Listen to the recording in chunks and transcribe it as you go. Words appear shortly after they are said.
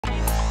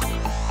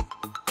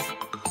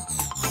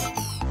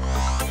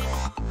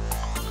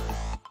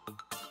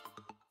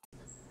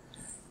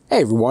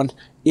Hey everyone,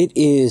 it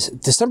is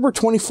December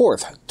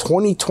 24th,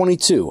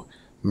 2022.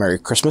 Merry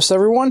Christmas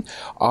everyone.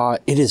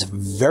 It is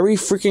very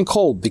freaking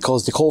cold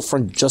because the cold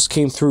front just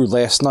came through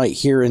last night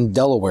here in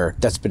Delaware.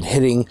 That's been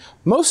hitting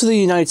most of the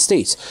United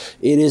States.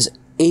 It is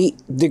 8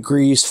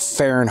 degrees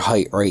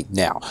Fahrenheit right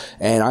now,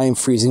 and I am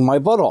freezing my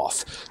butt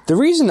off. The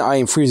reason I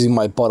am freezing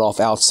my butt off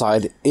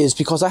outside is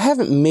because I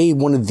haven't made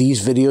one of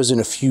these videos in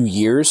a few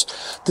years.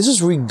 This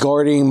is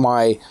regarding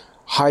my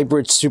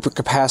Hybrid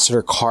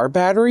Supercapacitor Car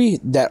Battery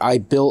that I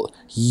built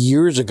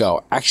years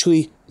ago.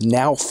 Actually,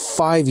 now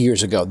 5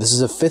 years ago. This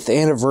is a 5th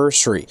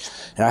anniversary,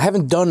 and I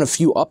haven't done a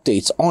few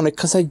updates on it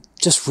because I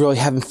just really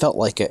haven't felt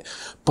like it.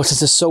 But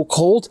since it's so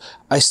cold,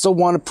 I still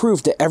want to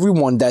prove to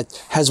everyone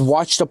that has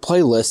watched a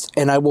playlist,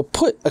 and I will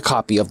put a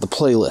copy of the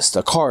playlist,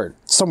 a card,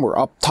 somewhere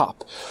up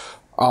top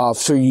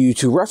for you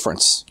to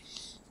reference,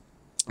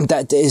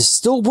 that is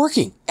still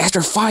working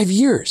after 5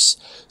 years.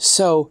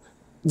 So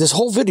this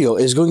whole video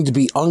is going to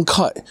be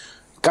uncut.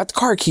 Got the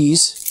car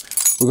keys.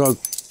 We're going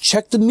to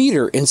check the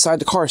meter inside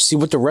the car, see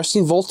what the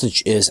resting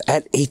voltage is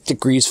at 8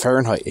 degrees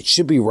Fahrenheit. It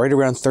should be right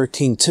around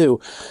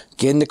 13.2.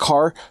 Get in the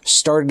car,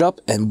 start it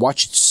up, and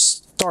watch it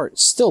start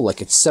still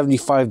like it's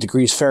 75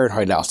 degrees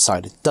Fahrenheit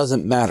outside. It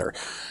doesn't matter.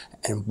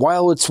 And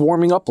while it's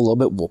warming up a little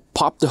bit, we'll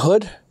pop the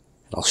hood.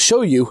 I'll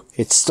show you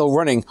it's still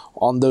running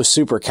on those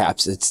super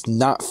caps. It's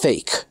not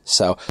fake.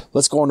 So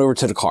let's go on over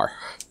to the car.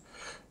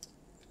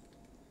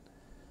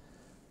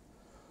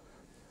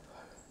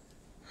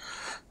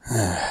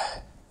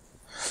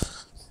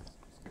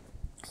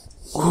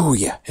 Oh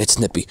yeah, it's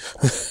nippy.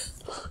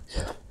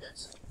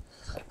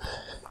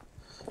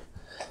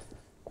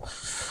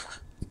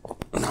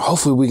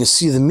 Hopefully we can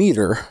see the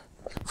meter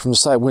from the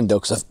side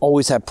window, because I've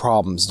always had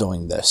problems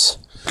doing this.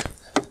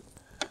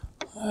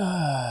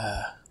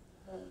 I'll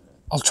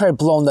try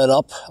blowing that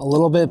up a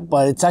little bit,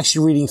 but it's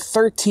actually reading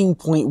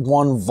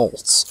 13.1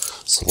 volts.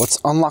 So let's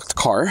unlock the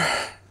car.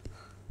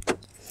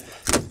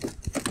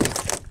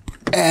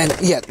 And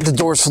yeah, the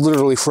door's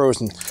literally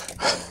frozen.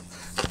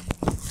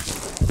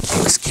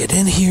 Let's get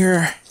in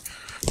here.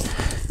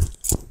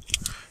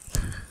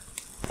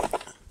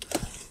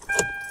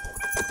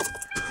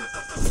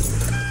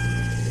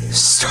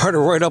 Started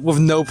right up with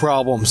no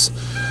problems.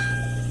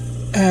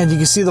 And you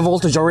can see the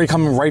voltage already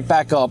coming right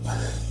back up.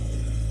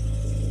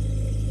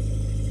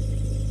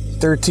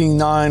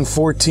 13.9,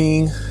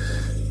 14.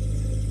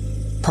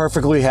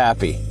 Perfectly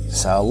happy.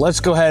 So let's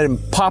go ahead and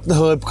pop the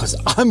hood because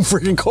I'm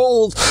freaking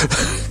cold.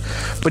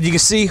 But you can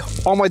see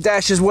on my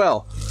dash as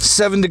well,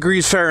 7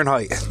 degrees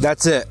Fahrenheit.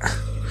 That's it.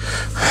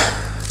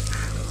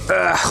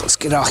 Let's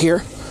get out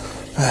here.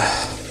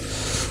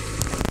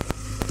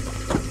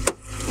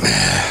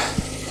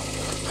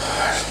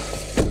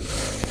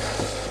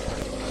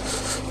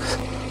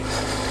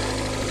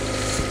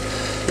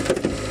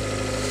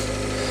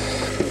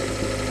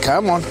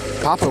 Come on,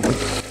 pop open.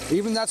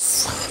 Even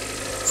that's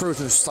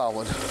frozen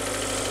solid.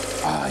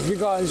 You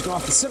guys are gonna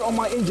have to sit on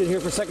my engine here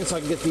for a second so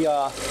I can get the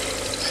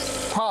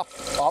pop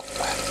up.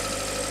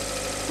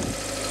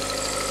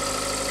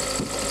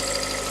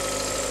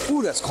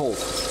 Ooh, that's cold.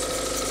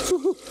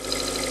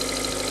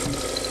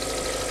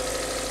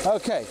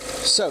 Okay,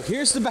 so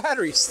here's the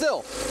battery,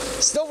 still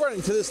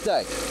running to this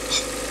day.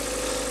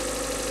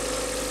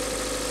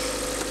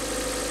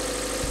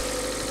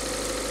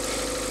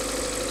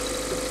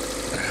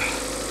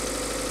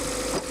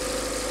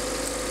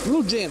 A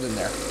little jammed in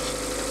there.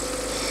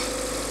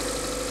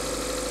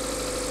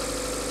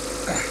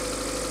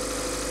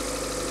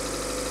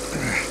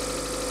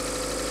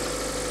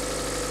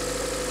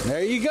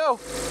 There you go.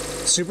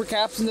 Super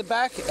caps in the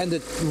back and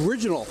the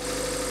original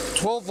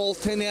 12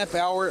 volt 10 amp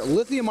hour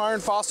lithium iron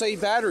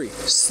phosphate battery.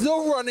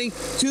 Still running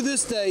to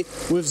this day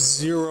with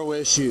 0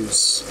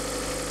 issues.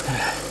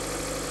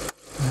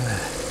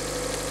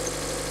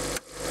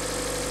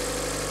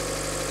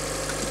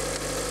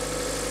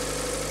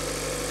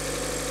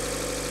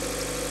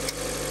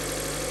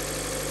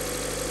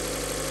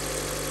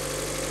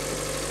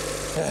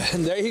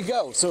 And there you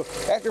go. So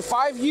after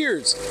 5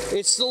 years,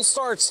 it still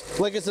starts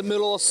like it's the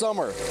middle of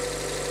summer.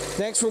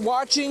 Thanks for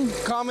watching.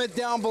 Comment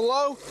down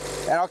below,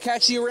 and I'll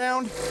catch you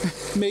around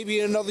maybe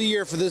in another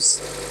year for this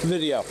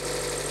video.